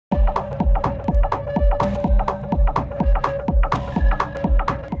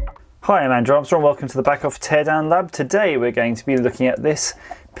Hi, I'm Andrew Armstrong. Welcome to the back of Teardown Lab. Today we're going to be looking at this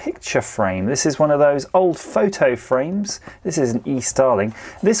picture frame. This is one of those old photo frames. This is an E-Starling.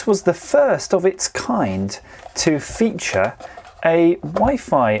 This was the first of its kind to feature a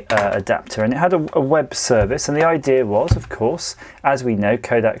Wi-Fi adapter, and it had a web service, and the idea was, of course, as we know,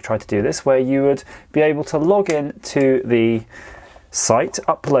 Kodak tried to do this, where you would be able to log in to the site,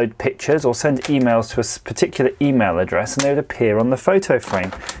 upload pictures or send emails to a particular email address, and they would appear on the photo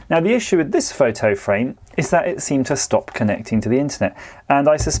frame. Now the issue with this photo frame is that it seemed to stop connecting to the internet, and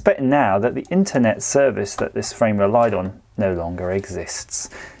I suspect now that the internet service that this frame relied on no longer exists.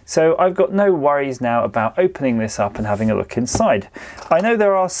 So I've got no worries now about opening this up and having a look inside. I know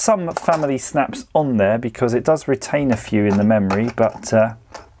there are some family snaps on there because it does retain a few in the memory, but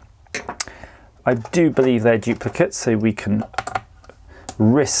I do believe they're duplicates, so we can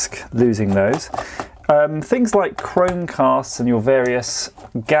risk losing those. Things like Chromecasts and your various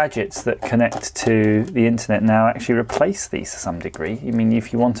gadgets that connect to the internet now actually replace these to some degree. I mean,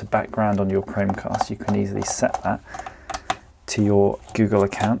 if you want a background on your Chromecast, you can easily set that to your Google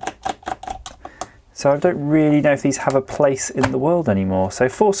account. So I don't really know if these have a place in the world anymore. So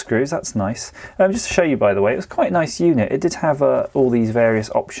 4 screws, that's nice. Just to show you, by the way, it was quite a nice unit. It did have all these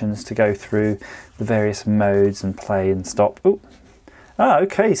various options to go through the various modes and play and stop. Ooh. Ah,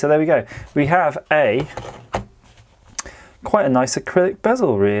 okay, so there we go. We have quite a nice acrylic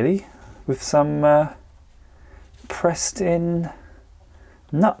bezel, really, with some pressed in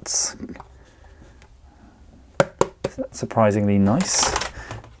nuts. That's surprisingly nice.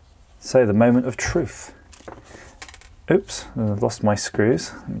 So the moment of truth. Oops, I've lost my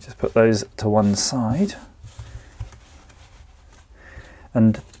screws. Let me just put those to one side.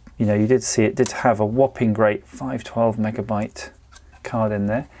 And you know, you did see it did have a whopping great 512 megabyte card in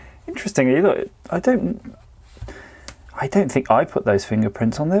there. Interestingly, look, I don't think I put those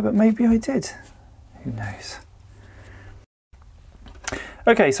fingerprints on there, but maybe I did. Who knows?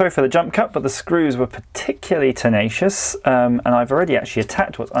 Okay, sorry for the jump cut, but the screws were particularly tenacious, and I've already actually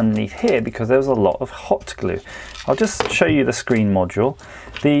attacked what's underneath here because there was a lot of hot glue. I'll just show you the screen module.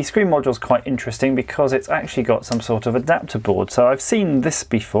 The screen module is quite interesting because it's actually got some sort of adapter board. So I've seen this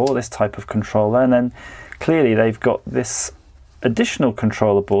before, this type of controller, and then clearly they've got this additional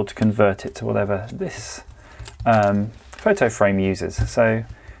controller board to convert it to whatever this photo frame uses. So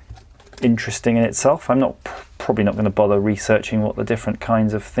interesting in itself. I'm probably not going to bother researching what the different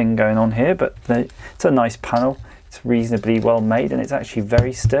kinds of thing going on here, but it's a nice panel. It's reasonably well made, and it's actually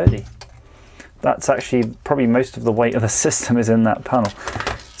very sturdy. That's actually probably most of the weight of the system is in that panel.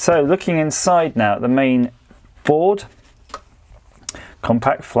 So looking inside now at the main board,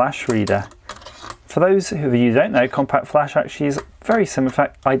 compact flash reader. For those of you who don't know, compact flash actually is very similar, in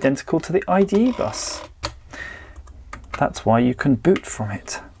fact identical to the IDE bus. That's why you can boot from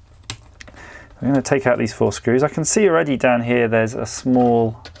it. I'm going to take out these 4 screws. I can see already down here there's a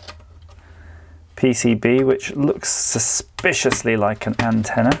small PCB which looks suspiciously like an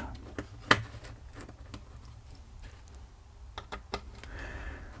antenna.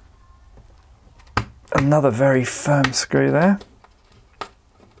 Another very firm screw there.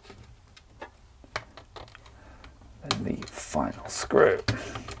 And the final screw.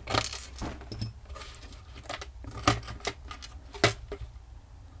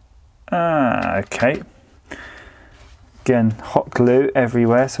 Okay. Again, hot glue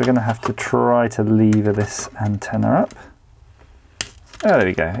everywhere, so we're going to have to try to lever this antenna up. Oh, there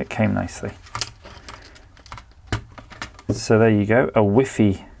we go, it came nicely. So there you go, a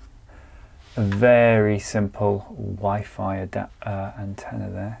Wi-Fi, a very simple Wi-Fi antenna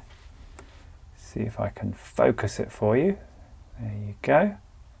there. See if I can focus it for you. There you go.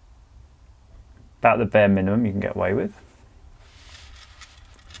 About the bare minimum you can get away with.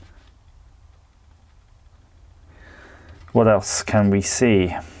 What else can we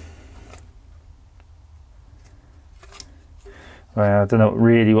see? Well, I don't know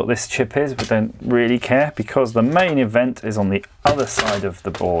really what this chip is, but don't really care because the main event is on the other side of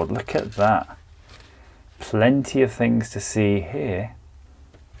the board. Look at that. Plenty of things to see here.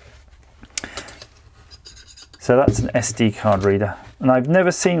 So that's an SD card reader, and I've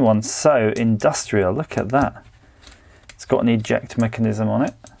never seen one so industrial. Look at that. It's got an eject mechanism on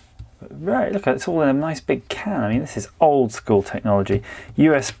it. Right, look, it's all in a nice big can. I mean, this is old school technology.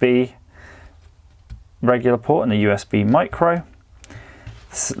 USB regular port and a USB micro.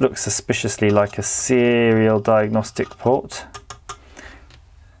 This looks suspiciously like a serial diagnostic port.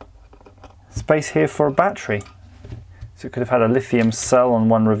 Space here for a battery. So it could have had a lithium cell on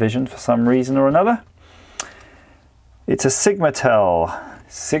one revision for some reason or another. It's a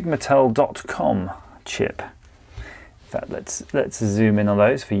Sigmatel.com chip. In fact, let's zoom in on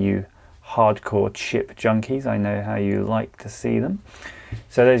those for you hardcore chip junkies. I know how you like to see them.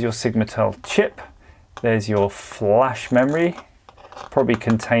 So there's your Sigma-Tel chip. There's your flash memory, probably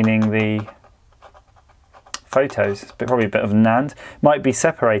containing the photos, but probably a bit of NAND. Might be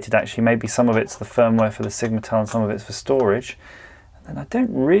separated actually, maybe some of it's the firmware for the Sigma-Tel and some of it's for storage. And I don't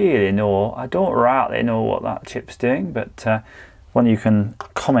really know, I don't rightly know what that chip's doing, but one you can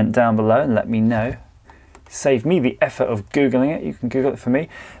comment down below and let me know. Save me the effort of Googling it, you can Google it for me.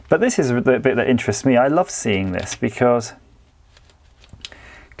 But this is the bit that interests me. I love seeing this because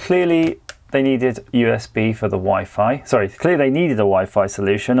clearly they needed USB for the Wi-Fi. Sorry, clearly they needed a Wi-Fi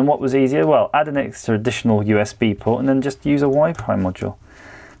solution, and what was easier? Well, add an extra additional USB port and then just use a Wi-Fi module.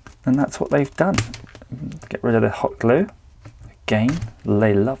 And that's what they've done. Get rid of the hot glue. Again,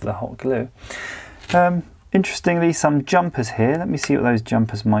 they love the hot glue. Interestingly, some jumpers here. Let me see what those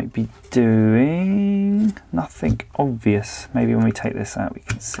jumpers might be doing. Nothing obvious. Maybe when we take this out we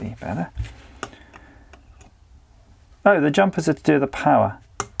can see better. Oh, the jumpers are to do with the power.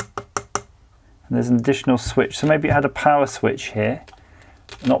 There's an additional switch, so maybe it had a power switch here,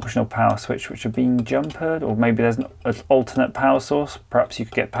 an optional power switch which are being jumpered, or maybe there's an alternate power source. Perhaps you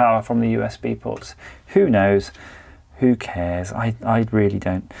could get power from the USB ports. Who knows? Who cares? I really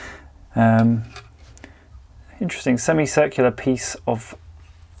don't. Interesting semicircular piece of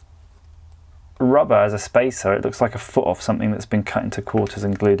rubber as a spacer. It looks like a foot off something that's been cut into quarters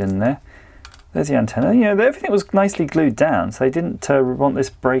and glued in there. There's the antenna. You know, everything was nicely glued down, so they didn't want this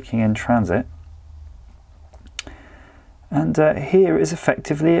breaking in transit. And here is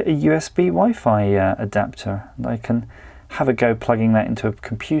effectively a USB Wi-Fi adapter. And I can have a go plugging that into a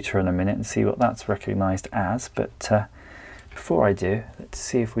computer in a minute and see what that's recognised as. But before I do, let's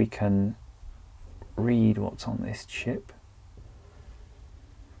see if we can read what's on this chip.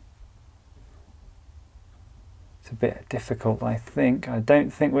 It's a bit difficult, I think. I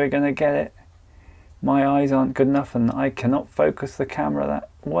don't think we're going to get it. My eyes aren't good enough and I cannot focus the camera that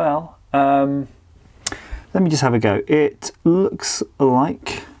well. Let me just have a go. It looks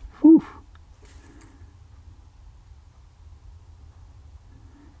like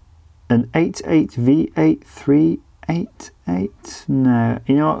an 88V8388. No,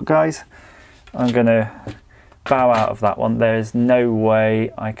 you know what, guys? I'm going to bow out of that one. There is no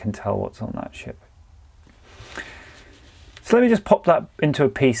way I can tell what's on that chip. So let me just pop that into a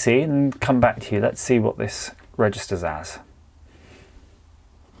PC and come back to you. Let's see what this registers as.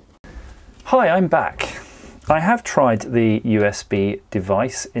 Hi, I'm back. I have tried the USB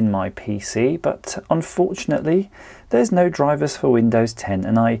device in my PC, but unfortunately there's no drivers for Windows 10,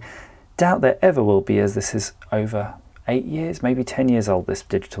 and I doubt there ever will be, as this is over 8 years, maybe 10 years old, this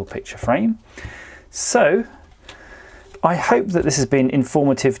digital picture frame. So I hope that this has been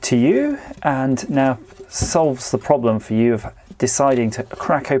informative to you and now solves the problem for you of deciding to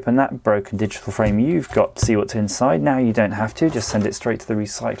crack open that broken digital frame you've got to see what's inside. Now you don't have to, just send it straight to the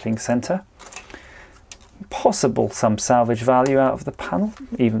recycling centre. Possible some salvage value out of the panel,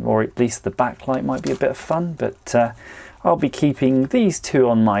 even, or at least the backlight might be a bit of fun, but I'll be keeping these two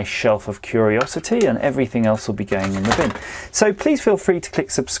on my shelf of curiosity and everything else will be going in the bin. So please feel free to click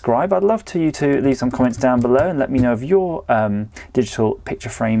subscribe. I'd love you to leave some comments down below and let me know of your digital picture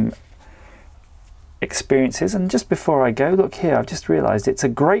frame experiences. And just before I go, look here, I've just realised it's a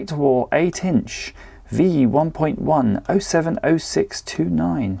Great Wall 8-inch V1.1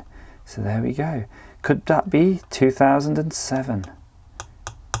 070629. So there we go. Could that be 2007?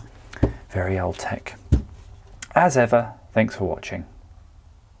 Very old tech. As ever, thanks for watching.